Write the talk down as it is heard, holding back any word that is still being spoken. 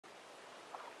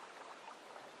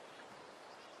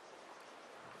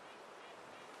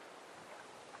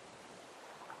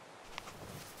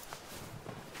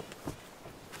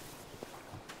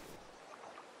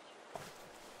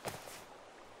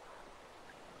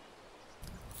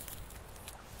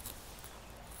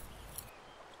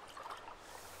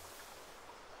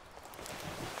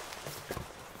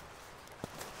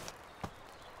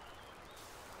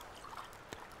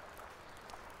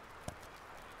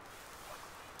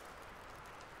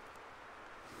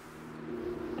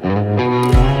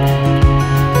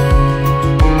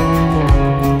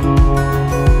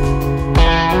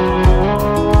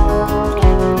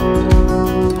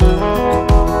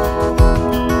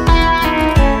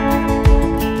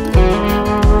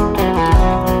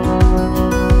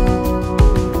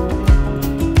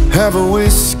Have a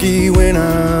whiskey when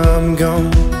I'm gone.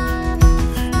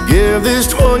 Give this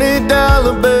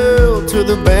 $20 bill to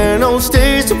the band on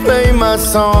stage to play my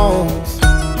songs,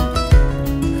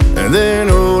 and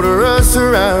then order us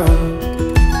around.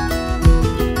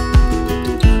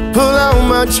 Pull out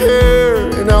my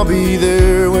chair and I'll be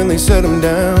there when they set them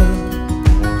down.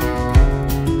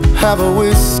 Have a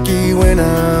whiskey when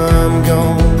I'm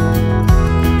gone.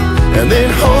 And then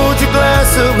hold your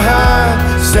glass up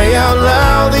high, say out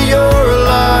loud that you're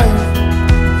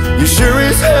alive. You sure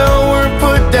as hell weren't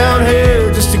put down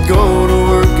here just to go to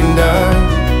work and die.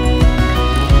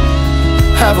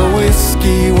 Have a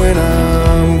whiskey when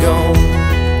I'm gone.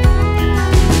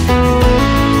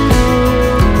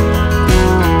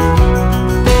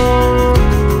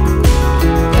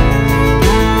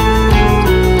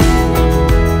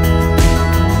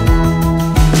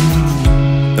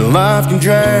 Life can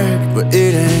drag, but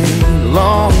it ain't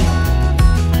long.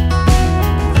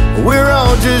 We're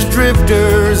all just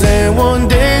drifters, and one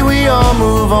day we all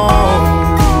move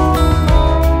on.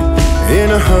 In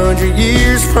 100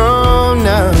 years from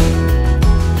now,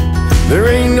 there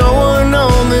ain't no one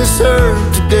on this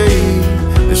earth today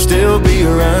that'll still be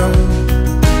around.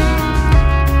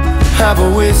 Have a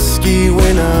whiskey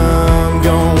when I'm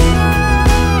gone.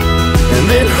 And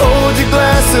then hold your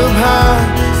glass up high,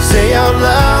 say out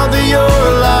loud that you're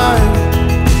alive.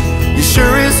 You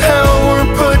sure as hell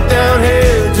weren't put down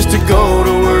here just to go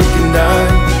to work and die.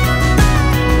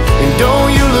 And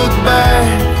don't you look back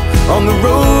on the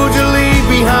road you leave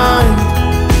behind.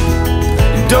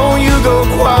 And don't you go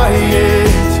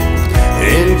quiet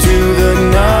into the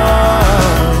night.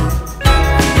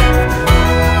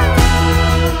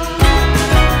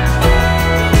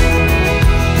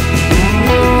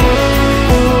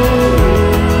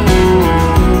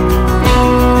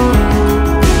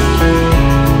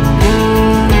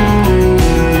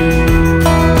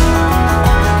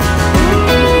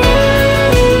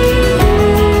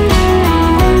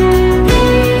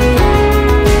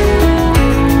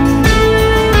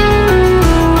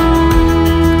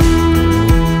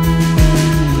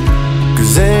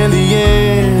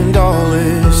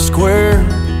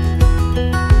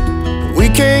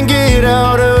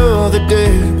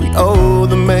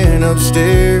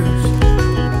 Upstairs,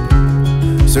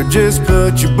 so just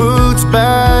put your boots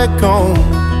back on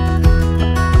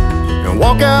and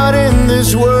walk out in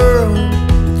this world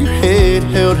with your head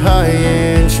held high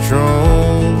and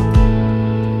strong.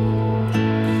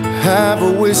 Have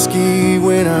a whiskey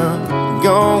when I'm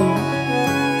gone.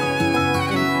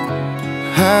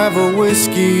 Have a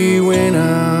whiskey when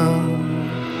I'm